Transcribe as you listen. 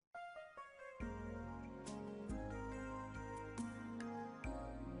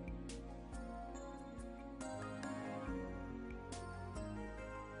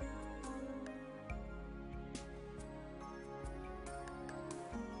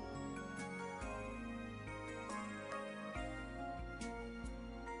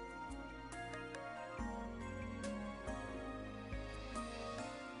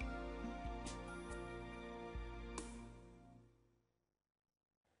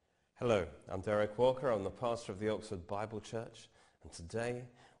Hello, I'm Derek Walker. I'm the pastor of the Oxford Bible Church, and today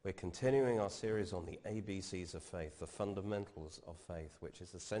we're continuing our series on the ABCs of faith, the fundamentals of faith, which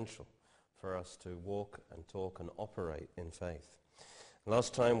is essential for us to walk and talk and operate in faith.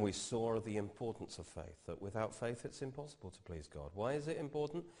 Last time we saw the importance of faith, that without faith it's impossible to please God. Why is it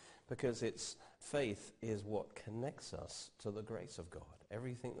important? Because faith is what connects us to the grace of God.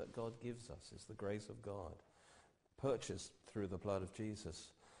 Everything that God gives us is the grace of God, purchased through the blood of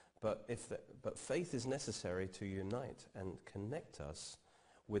Jesus. But faith is necessary to unite and connect us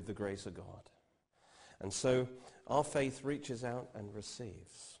with the grace of God. And so our faith reaches out and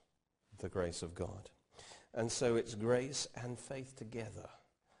receives the grace of God. And so it's grace and faith together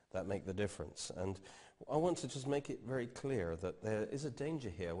that make the difference. And I want to just make it very clear that there is a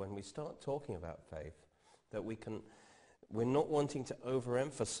danger here when we start talking about faith, that we're not wanting to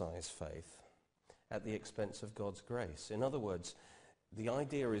overemphasize faith at the expense of God's grace. In other words, the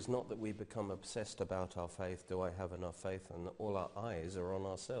idea is not that we become obsessed about our faith. Do I have enough faith? And all our eyes are on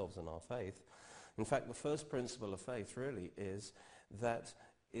ourselves and our faith. In fact, the first principle of faith really is that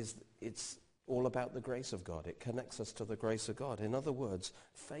it's all about the grace of God. It connects us to the grace of God. In other words,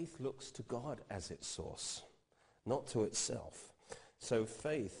 faith looks to God as its source, not to itself. So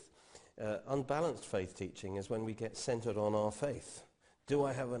faith, unbalanced faith teaching is when we get centered on our faith. Do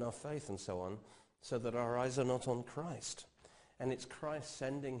I have enough faith? And so on, so that our eyes are not on Christ. And it's Christ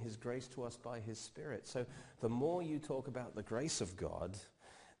sending his grace to us by his Spirit. So the more you talk about the grace of God,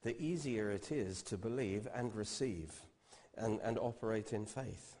 the easier it is to believe and receive and operate in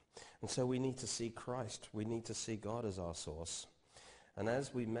faith. And so we need to see Christ. We need to see God as our source. And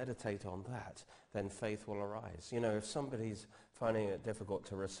as we meditate on that, then faith will arise. You know, if somebody's finding it difficult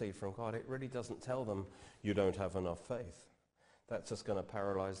to receive from God, it really doesn't tell them you don't have enough faith. That's just going to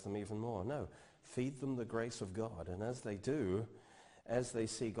paralyze them even more. No. Feed them the grace of God, and as they do, as they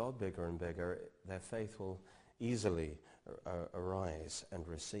see God bigger and bigger, their faith will easily arise and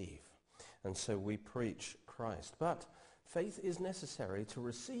receive. And so we preach Christ. But faith is necessary to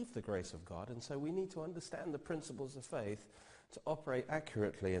receive the grace of God, and so we need to understand the principles of faith to operate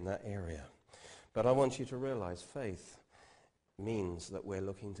accurately in that area. But I want you to realize faith means that we're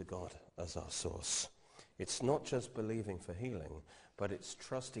looking to God as our source. It's not just believing for healing, but it's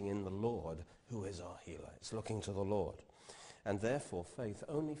trusting in the Lord who is our healer. It's looking to the Lord. And therefore, faith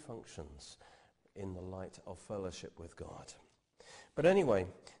only functions in the light of fellowship with God. But anyway,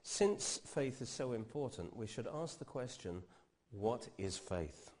 since faith is so important, we should ask the question, what is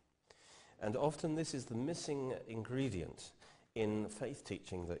faith? And often this is the missing ingredient in faith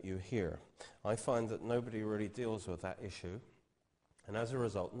teaching that you hear. I find that nobody really deals with that issue. And as a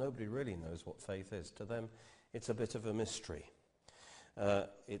result, nobody really knows what faith is. To them, it's a bit of a mystery.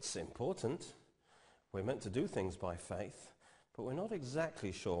 It's important. We're meant to do things by faith, but we're not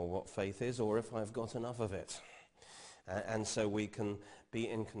exactly sure what faith is or if I've got enough of it. And so we can be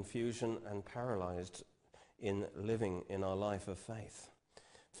in confusion and paralyzed in living in our life of faith.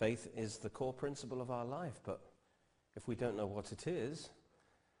 Faith is the core principle of our life, but if we don't know what it is,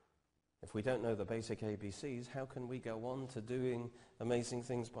 if we don't know the basic ABCs, how can we go on to doing amazing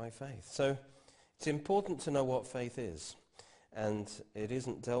things by faith? So it's important to know what faith is, and it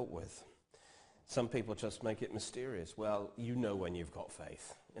isn't dealt with. Some people just make it mysterious. Well, you know when you've got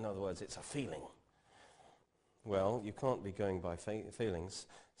faith. In other words, it's a feeling. Well, you can't be going by feelings.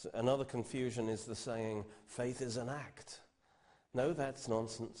 So another confusion is the saying, faith is an act. No, that's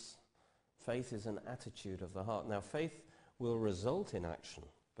nonsense. Faith is an attitude of the heart. Now, faith will result in action,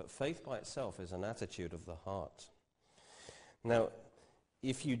 but faith by itself is an attitude of the heart. Now,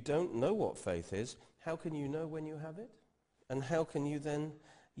 if you don't know what faith is, how can you know when you have it? And how can you then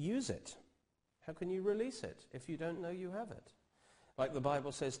use it? How can you release it if you don't know you have it? Like the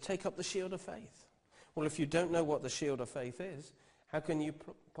Bible says, take up the shield of faith. Well, if you don't know what the shield of faith is, how can you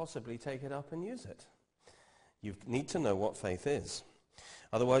possibly take it up and use it? You need to know what faith is.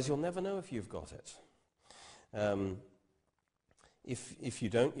 Otherwise, you'll never know if you've got it. If you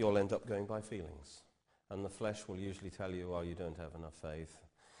don't, you'll end up going by feelings. And the flesh will usually tell you, oh, you don't have enough faith.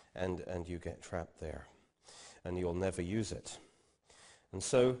 And you get trapped there. And you'll never use it. And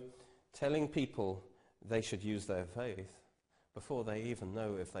so, telling people they should use their faith before they even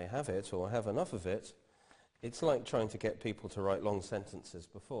know if they have it or have enough of it, it's like trying to get people to write long sentences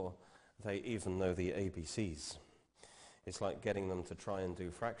before they even know the ABCs. It's like getting them to try and do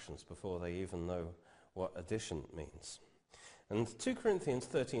fractions before they even know what addition means. And 2 Corinthians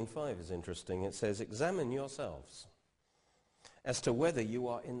 13:5 is interesting. It says, examine yourselves as to whether you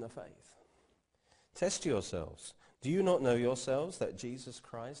are in the faith. Test yourselves. Do you not know yourselves that Jesus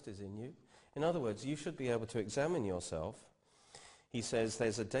Christ is in you? In other words, you should be able to examine yourself. he says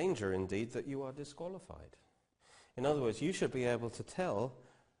there's a danger indeed that you are disqualified. In other words, you should be able to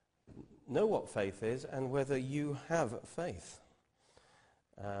know what faith is and whether you have faith.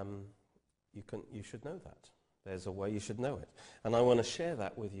 You should know that. There's a way you should know it. And I want to share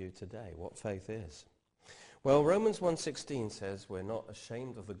that with you today, what faith is. Well, Romans 1:16 says, we're not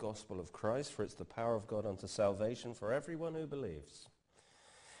ashamed of the gospel of Christ, for it's the power of God unto salvation for everyone who believes.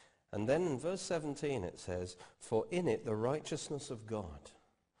 And then in verse 17 it says, for in it the righteousness of God,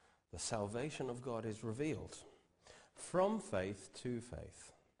 the salvation of God is revealed, from faith to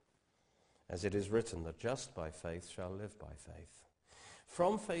faith. As it is written, the just by faith shall live by faith.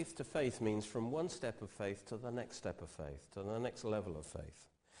 From faith to faith means from one step of faith to the next step of faith, to the next level of faith.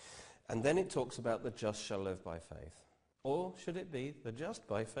 And then it talks about the just shall live by faith. Or should it be the just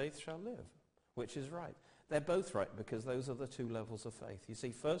by faith shall live, which is right. They're both right because those are the two levels of faith. You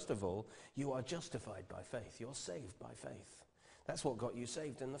see, first of all, you are justified by faith. You're saved by faith. That's what got you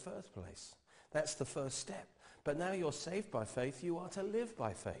saved in the first place. That's the first step. But now you're saved by faith, you are to live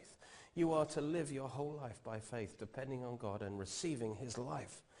by faith. You are to live your whole life by faith, depending on God and receiving his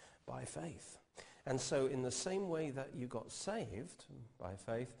life by faith. And so in the same way that you got saved by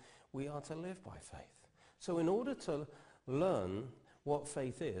faith, we are to live by faith. So in order to learn what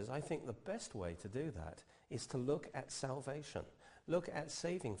faith is, I think the best way to do that is to look at salvation. Look at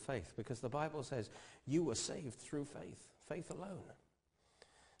saving faith, because the Bible says you were saved through faith, faith alone.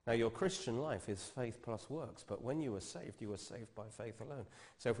 Now your Christian life is faith plus works, but when you were saved by faith alone.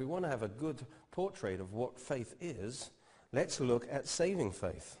 So if we want to have a good portrait of what faith is, let's look at saving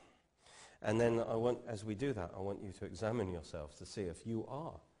faith. And then as we do that, I want you to examine yourselves to see if you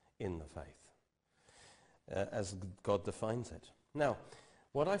are in the faith, as God defines it. Now,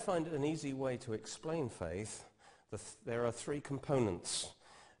 what I find an easy way to explain faith, there are three components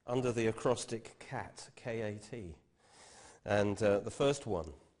under the acrostic CAT, K-A-T. And the first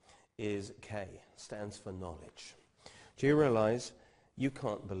one is K, stands for knowledge. Do you realize you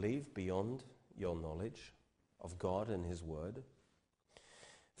can't believe beyond your knowledge of God and his word?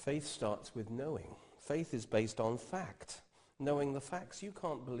 Faith starts with knowing. Faith is based on fact, knowing the facts. You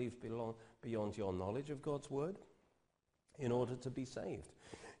can't believe beyond your knowledge of God's word in order to be saved.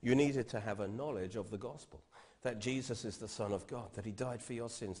 You needed to have a knowledge of the gospel, that Jesus is the Son of God, that he died for your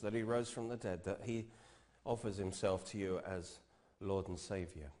sins, that he rose from the dead, that he offers himself to you as Lord and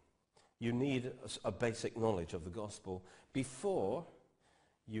Savior. You need a basic knowledge of the gospel before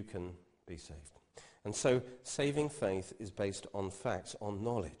you can be saved. And so saving faith is based on facts, on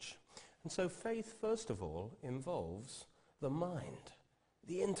knowledge. And so faith, first of all, involves the mind,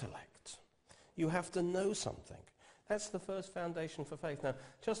 the intellect. You have to know something. That's the first foundation for faith. Now,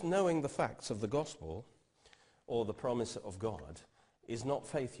 just knowing the facts of the gospel or the promise of God is not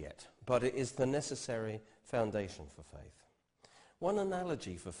faith yet, but it is the necessary foundation for faith. One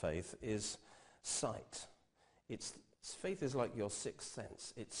analogy for faith is sight. Faith is like your sixth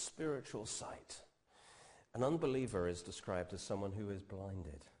sense. It's spiritual sight. An unbeliever is described as someone who is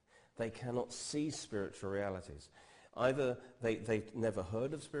blinded. They cannot see spiritual realities. Either they've never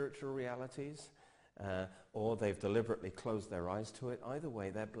heard of spiritual realities, or they've deliberately closed their eyes to it. Either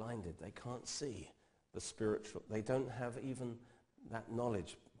way, they're blinded. They can't see the spiritual. They don't have even that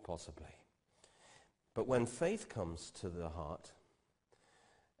knowledge, possibly. But when faith comes to the heart,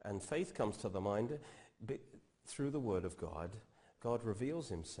 and faith comes to the mind, through the word of God, God reveals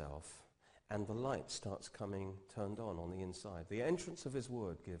himself, and the light starts turned on the inside. The entrance of his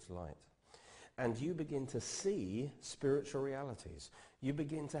word gives light. And you begin to see spiritual realities. You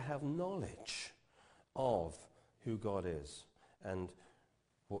begin to have knowledge of who God is and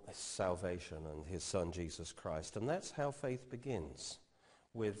salvation and his Son Jesus Christ. And that's how faith begins,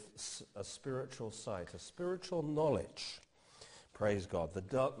 with a spiritual sight, a spiritual knowledge. Praise God. The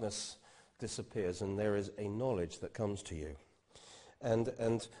darkness disappears and there is a knowledge that comes to you.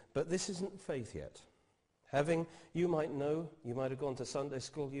 But this isn't faith yet. You might know, you might have gone to Sunday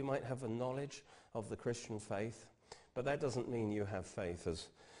school, you might have a knowledge of the Christian faith, but that doesn't mean you have faith, as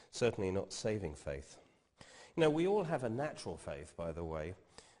certainly not saving faith. You know, we all have a natural faith, by the way.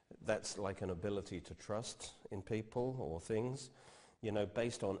 That's like an ability to trust in people or things,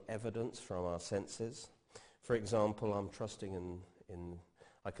 based on evidence from our senses. For example, I'm trusting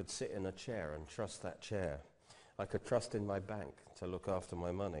I could sit in a chair and trust that chair. I could trust in my bank to look after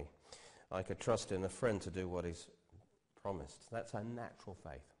my money. I could trust in a friend to do what he's promised. That's a natural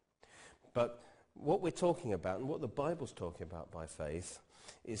faith. But what we're talking about and what the Bible's talking about by faith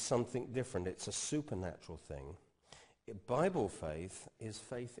is something different. It's a supernatural thing. Bible faith is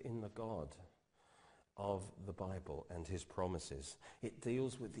faith in the God of the Bible and his promises. It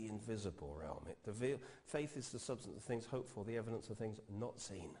deals with the invisible realm. Faith is the substance of things hoped for, the evidence of things not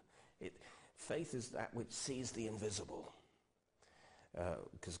seen. Faith is that which sees the invisible.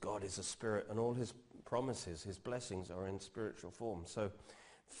 Because God is a spirit, and all his promises, his blessings are in spiritual form. So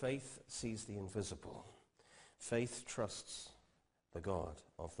faith sees the invisible. Faith trusts the God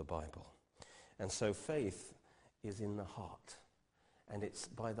of the Bible. And so faith is in the heart. And it's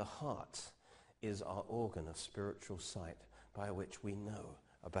by the heart is our organ of spiritual sight by which we know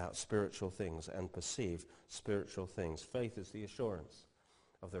about spiritual things and perceive spiritual things. Faith is the assurance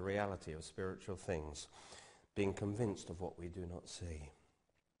of the reality of spiritual things, being convinced of what we do not see.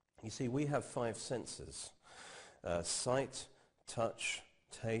 You see, we have 5 senses: sight, touch,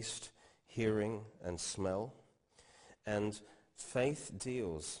 taste, hearing, and smell. And faith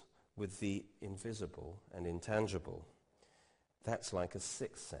deals with the invisible and intangible. That's like a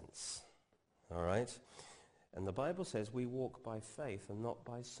 6th sense. All right? And the Bible says we walk by faith and not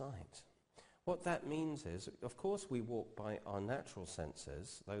by sight. What that means is, of course, we walk by our natural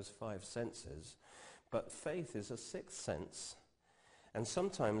senses, those 5 senses, but faith is a 6th sense. And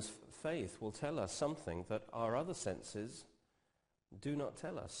sometimes faith will tell us something that our other senses do not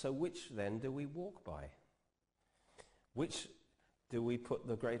tell us. So which then do we walk by? Which do we put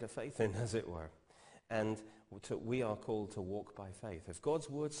the greater faith in, as it were? And we are called to walk by faith. If God's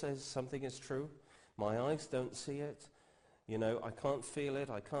word says something is true, my eyes don't see it, I can't feel it,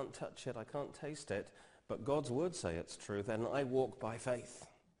 I can't touch it, I can't taste it, but God's word say it's true, then I walk by faith,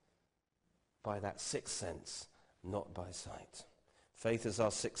 by that 6th sense, not by sight. Faith is our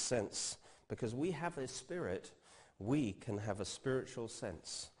 6th sense. Because we have a spirit, we can have a spiritual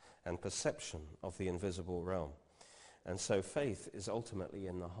sense and perception of the invisible realm. And so faith is ultimately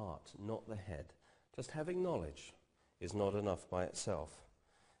in the heart, not the head. Just having knowledge is not enough by itself.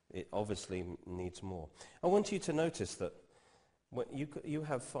 It obviously needs more. I want you to notice that when you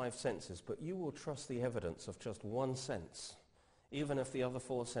have 5 senses, but you will trust the evidence of just one sense, even if the other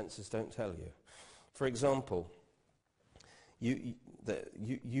 4 senses don't tell you. For example,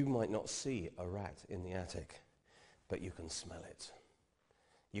 you might not see a rat in the attic, but you can smell it.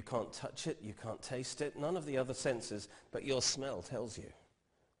 You can't touch it, you can't taste it, none of the other senses, but your smell tells you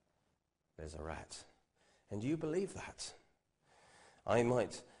there's a rat. And you believe that. I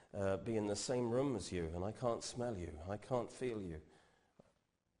might be in the same room as you, and I can't smell you, I can't feel you,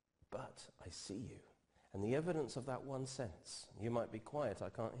 but I see you. And the evidence of that one sense, you might be quiet, I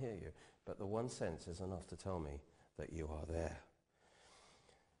can't hear you, but the one sense is enough to tell me that you are there.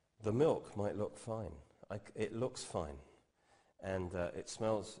 The milk might look fine. It looks fine. And it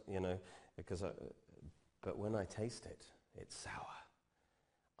smells, but when I taste it, it's sour.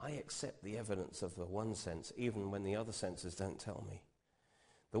 I accept the evidence of the one sense, even when the other senses don't tell me.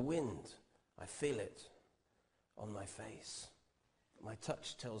 The wind, I feel it on my face. My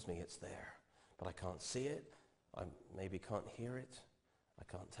touch tells me it's there, but I can't see it. I maybe can't hear it. I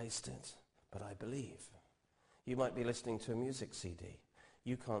can't taste it, but I believe. You might be listening to a music CD.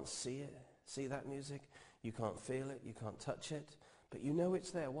 You can't see it, see that music. You can't feel it, you can't touch it, but you know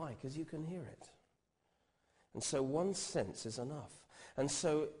it's there. Why? Because you can hear it. And so one sense is enough. And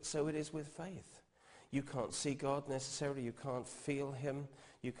so it is with faith. You can't see God necessarily, you can't feel him,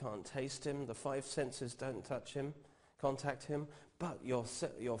 you can't taste him, the 5 senses don't touch him, contact him, but your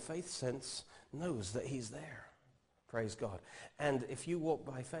faith sense knows that he's there. Praise God. And if you walk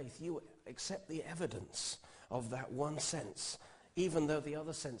by faith, you accept the evidence of that one sense, even though the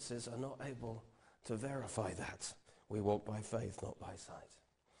other senses are not able to verify that. We walk by faith, not by sight.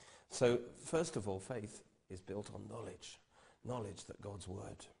 So, first of all, faith is built on knowledge that God's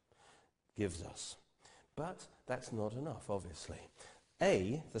word gives us. But that's not enough, obviously.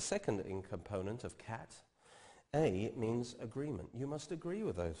 The second component of CAT, means agreement. You must agree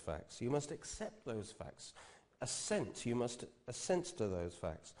with those facts. You must accept those facts. Assent. You must assent to those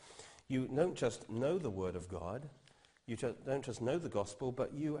facts. You don't just know the word of God. You don't just know the gospel,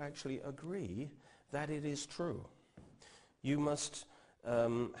 but you actually agree that it is true. You must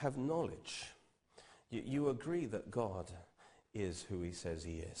have knowledge. You agree that God is who he says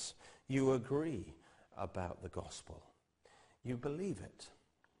he is. You agree about the gospel. You believe it.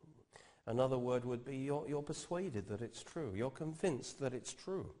 Another word would be you're persuaded that it's true. You're convinced that it's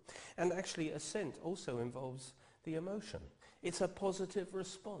true. And actually assent also involves the emotion. It's a positive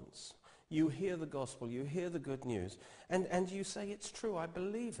response. You hear the gospel, you hear the good news, and you say it's true, I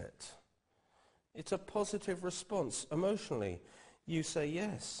believe it. It's a positive response. Emotionally, you say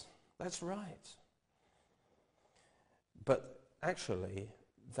yes, that's right. But actually,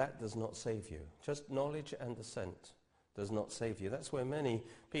 that does not save you. Just knowledge and assent does not save you. That's where many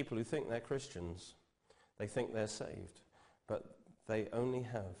people who think they're Christians They think they're saved, but they only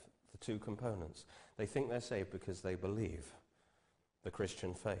have the two components. They think they're saved because they believe the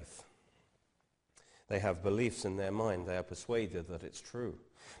Christian faith. They have beliefs in their mind. They are persuaded that it's true.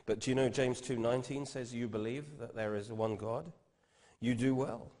 But do you know James 2:19 says you believe that there is one God? You do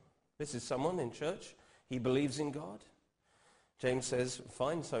well. This is someone in church. He believes in God. James says,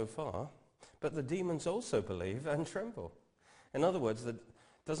 fine so far, but the demons also believe and tremble. In other words, that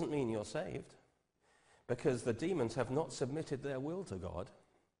doesn't mean you're saved, because the demons have not submitted their will to God.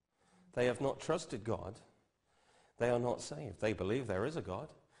 They have not trusted God. They are not saved. They believe there is a God.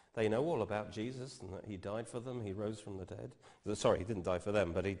 They know all about Jesus and that he died for them, he rose from the dead. Sorry, he didn't die for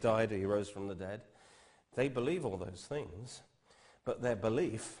them, but he died, he rose from the dead. They believe all those things, but their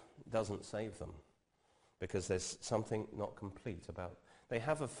belief doesn't save them, because there's something not complete about. They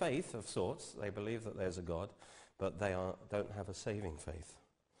have a faith of sorts. They believe that there's a God, but they don't have a saving faith.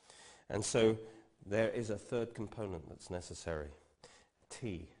 And so there is a third component that's necessary.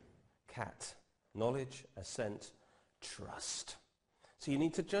 T, cat, knowledge, assent, trust. So you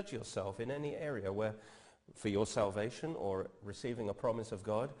need to judge yourself in any area where, for your salvation or receiving a promise of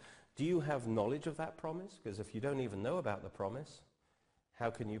God, do you have knowledge of that promise? Because if you don't even know about the promise,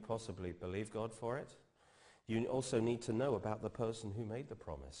 how can you possibly believe God for it? You also need to know about the person who made the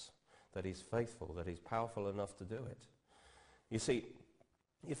promise, that he's faithful, that he's powerful enough to do it. You see,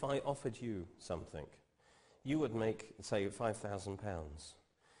 if I offered you something, you would make, say, £5,000.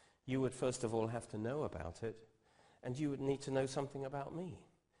 You would first of all have to know about it, and you would need to know something about me.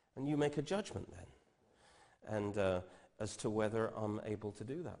 And you make a judgment then, and as to whether I'm able to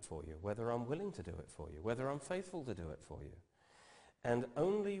do that for you, whether I'm willing to do it for you, whether I'm faithful to do it for you. And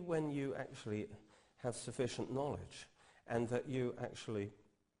only when you actually have sufficient knowledge and that you actually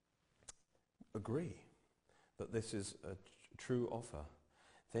agree that this is a true offer,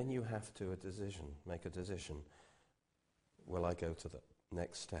 then you have to make a decision. Will I go to the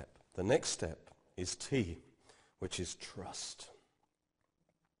next step? The next step is T, which is trust.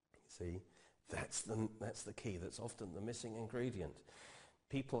 See, that's the key. That's often the missing ingredient.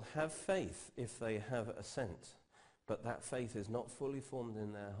 People have faith if they have assent, but that faith is not fully formed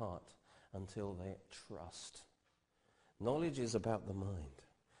in their heart until they trust. Knowledge is about the mind.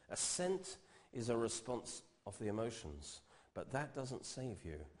 Assent is a response of the emotions, but that doesn't save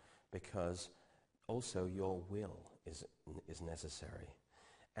you, because also your will is necessary.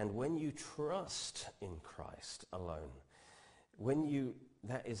 And when you trust in Christ alone,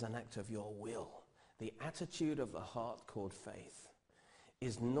 that is an act of your will. The attitude of the heart called faith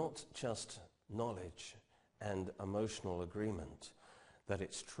is not just knowledge and emotional agreement that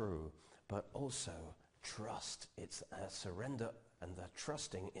it's true, but also trust. It's a surrender and the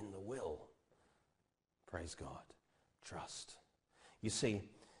trusting in the will. Praise God. Trust. You see,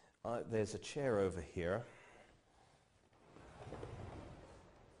 there's a chair over here,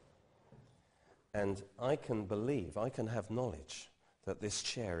 and I can have knowledge that this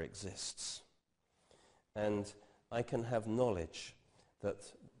chair exists. And I can have knowledge that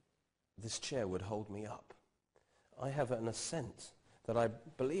this chair would hold me up. I have an assent that I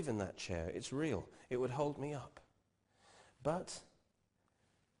believe in that chair. It's real. It would hold me up. But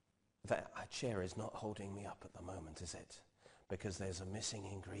that chair is not holding me up at the moment, is it? Because there's a missing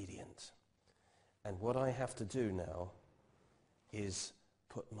ingredient. And what I have to do now is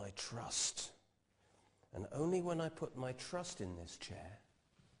put my trust. And only when I put my trust in this chair,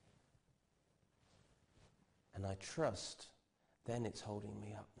 and I trust, then it's holding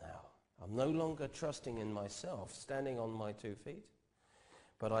me up now. I'm no longer trusting in myself, standing on my 2 feet,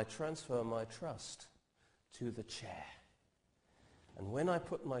 but I transfer my trust to the chair. And when I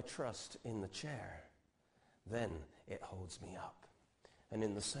put my trust in the chair, then it holds me up. And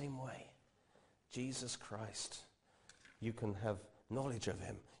in the same way, Jesus Christ, you can have knowledge of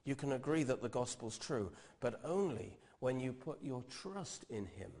him. You can agree that the gospel's true, but only when you put your trust in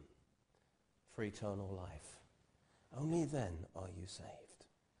him for eternal life. Only then are you saved.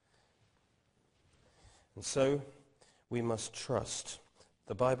 And so we must trust.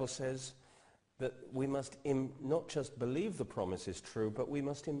 The Bible says that we must not just believe the promise is true, but we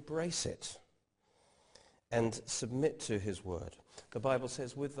must embrace it and submit to his word. The Bible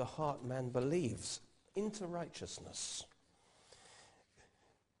says, with the heart man believes into righteousness.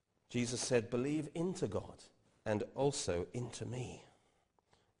 Jesus said, believe into God and also into me.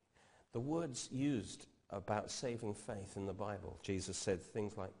 The words used about saving faith in the Bible, Jesus said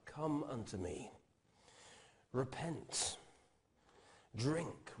things like, come unto me, repent,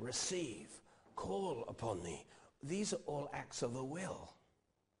 drink, receive, call upon me. These are all acts of the will,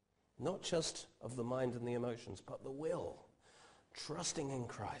 not just of the mind and the emotions, but the will. Trusting in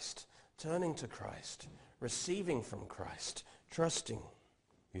Christ, turning to Christ, receiving from Christ, trusting,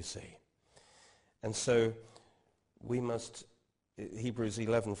 you see. And so we must, Hebrews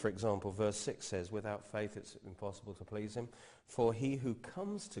 11, for example, verse 6 says, without faith it's impossible to please him. For he who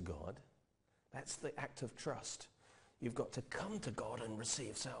comes to God, that's the act of trust. You've got to come to God and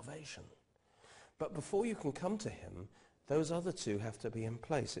receive salvation. But before you can come to him, those other two have to be in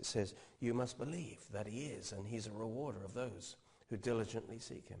place. It says, you must believe that he is, and he's a rewarder of those who diligently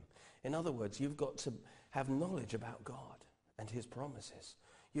seek him. In other words, you've got to have knowledge about God and his promises.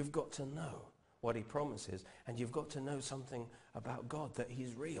 You've got to know what he promises, and you've got to know something about God, that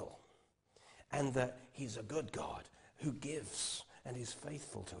he's real, and that he's a good God who gives and is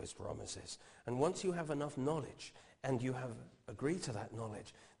faithful to his promises. And once you have enough knowledge, and you have agreed to that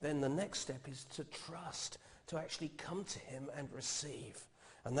knowledge, then the next step is to trust, to actually come to him and receive.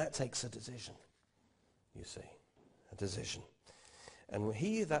 And that takes a decision, you see, a decision. And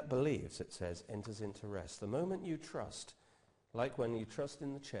he that believes, it says, enters into rest. The moment you trust, like when you trust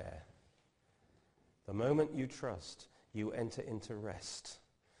in the chair, the moment you trust, you enter into rest.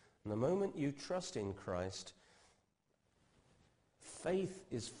 And the moment you trust in Christ, faith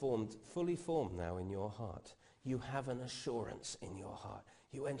is fully formed now in your heart. You have an assurance in your heart.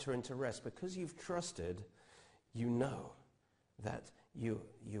 You enter into rest. Because you've trusted, you know that you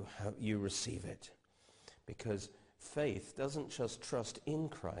receive it. Because faith doesn't just trust in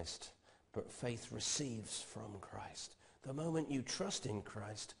Christ, but faith receives from Christ. The moment you trust in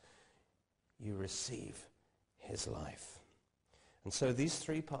Christ, you receive his life. And so these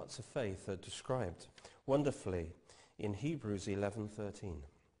three parts of faith are described wonderfully in Hebrews 11:13.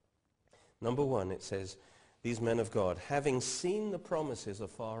 Number one, it says, these men of God, having seen the promises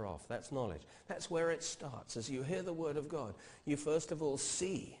afar off, that's knowledge. That's where it starts. As you hear the word of God, you first of all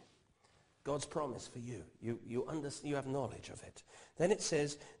see God's promise for you. You have knowledge of it. Then it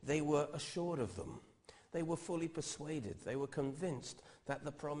says they were assured of them. They were fully persuaded. They were convinced that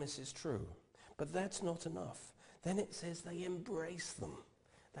the promise is true. But that's not enough. Then it says they embrace them.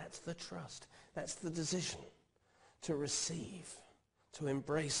 That's the trust. That's the decision to receive, to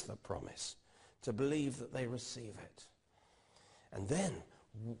embrace the promise, to believe that they receive it. And then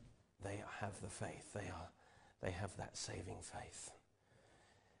they have the faith. They have that saving faith.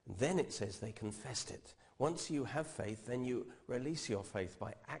 Then it says they confessed it. Once you have faith, then you release your faith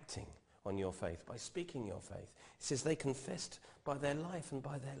by acting on your faith, by speaking your faith. It says they confessed by their life and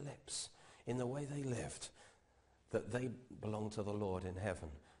by their lips, in the way they lived, that they belonged to the Lord in heaven.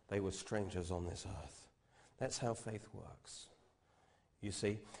 They were strangers on this earth. That's how faith works, you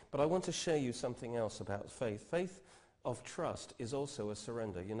see. But I want to show you something else about faith. Faith of trust is also a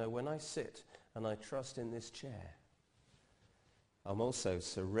surrender. You know, when I sit and I trust in this chair, I'm also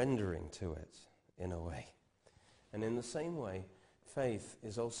surrendering to it in a way. And in the same way, faith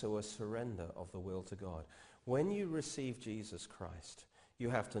is also a surrender of the will to God. When you receive Jesus Christ, you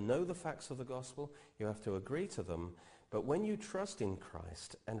have to know the facts of the gospel, you have to agree to them, but when you trust in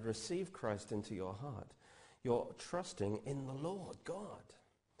Christ and receive Christ into your heart, you're trusting in the Lord God.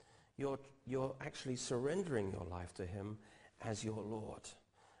 You're actually surrendering your life to him as your Lord.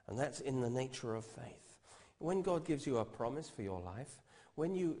 And that's in the nature of faith. When God gives you a promise for your life,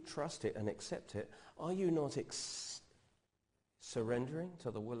 when you trust it and accept it, are you not surrendering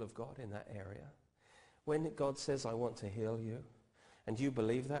to the will of God in that area? When God says, I want to heal you, and you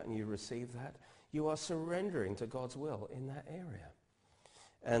believe that and you receive that, you are surrendering to God's will in that area.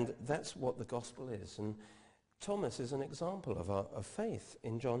 And that's what the gospel is. And Thomas is an example of faith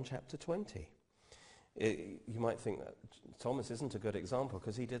in John chapter 20. You might think that Thomas isn't a good example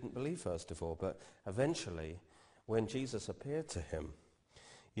because he didn't believe first of all, but eventually when Jesus appeared to him,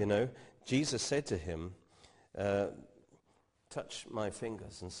 you know, Jesus said to him, touch my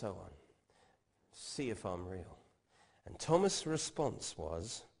fingers and so on. See if I'm real. And Thomas' response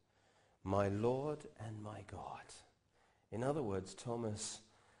was, my Lord and my God. In other words, Thomas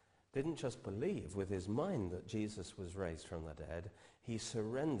didn't just believe with his mind that Jesus was raised from the dead. He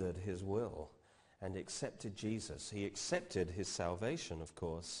surrendered his will and accepted Jesus. He accepted his salvation, of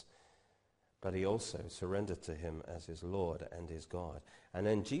course, but he also surrendered to him as his Lord and his God. And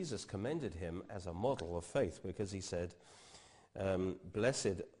then Jesus commended him as a model of faith because he said,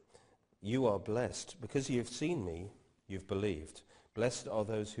 blessed, you are blessed. Because you've seen me, you've believed. Blessed are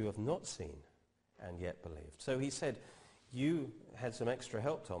those who have not seen and yet believed. So he said, you had some extra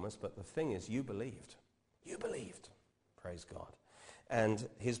help, Thomas, but the thing is you believed. You believed. Praise God. And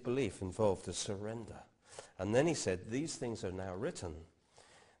his belief involved a surrender. And then he said, these things are now written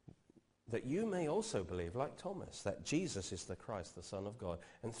that you may also believe, like Thomas, that Jesus is the Christ, the Son of God.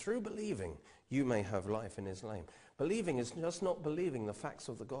 And through believing, you may have life in his name. Believing is just not believing the facts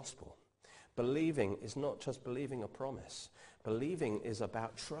of the gospel. Believing is not just believing a promise. Believing is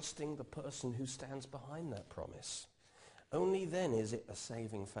about trusting the person who stands behind that promise. Only then is it a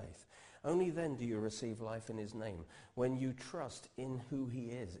saving faith. Only then do you receive life in his name, when you trust in who he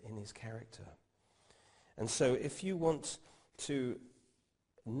is, in his character. And so if you want to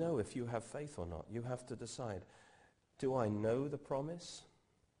know if you have faith or not, you have to decide, do I know the promise?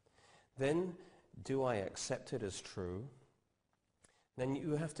 Then do I accept it as true? Then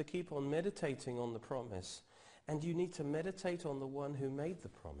you have to keep on meditating on the promise, and you need to meditate on the one who made the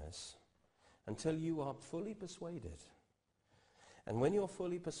promise until you are fully persuaded. And when you're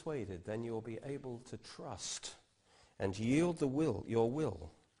fully persuaded, then you'll be able to trust and yield your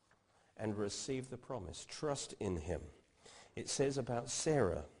will, and receive the promise. Trust in him. It says about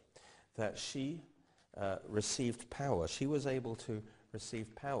Sarah that she received power. She was able to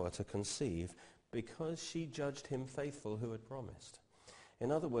receive power to conceive because she judged him faithful who had promised.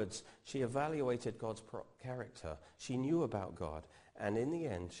 In other words, she evaluated God's character. She knew about God. And in the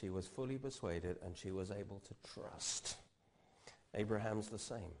end, she was fully persuaded and she was able to trust. Abraham's the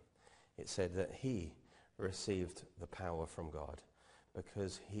same. It said that he received the power from God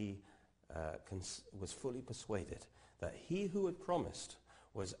because he was fully persuaded that he who had promised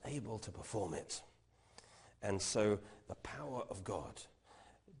was able to perform it. And so the power of God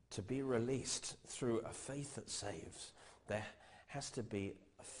to be released through a faith that saves,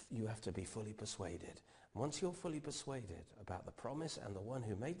 you have to be fully persuaded. Once you're fully persuaded about the promise and the one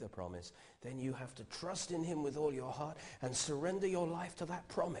who made the promise, then you have to trust in him with all your heart and surrender your life to that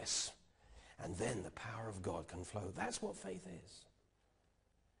promise. And then the power of God can flow. That's what faith is.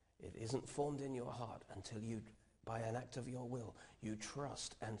 It isn't formed in your heart until you, by an act of your will, you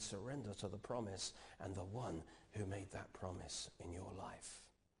trust and surrender to the promise and the one who made that promise in your life.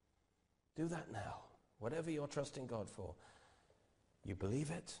 Do that now. Whatever you're trusting God for, you believe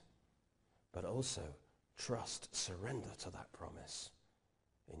it, but also trust, surrender to that promise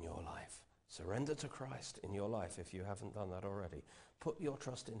in your life. Surrender to Christ in your life if you haven't done that already. Put your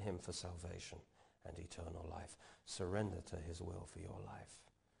trust in him for salvation and eternal life. Surrender to his will for your life.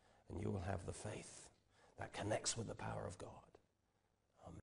 And you will have the faith that connects with the power of God.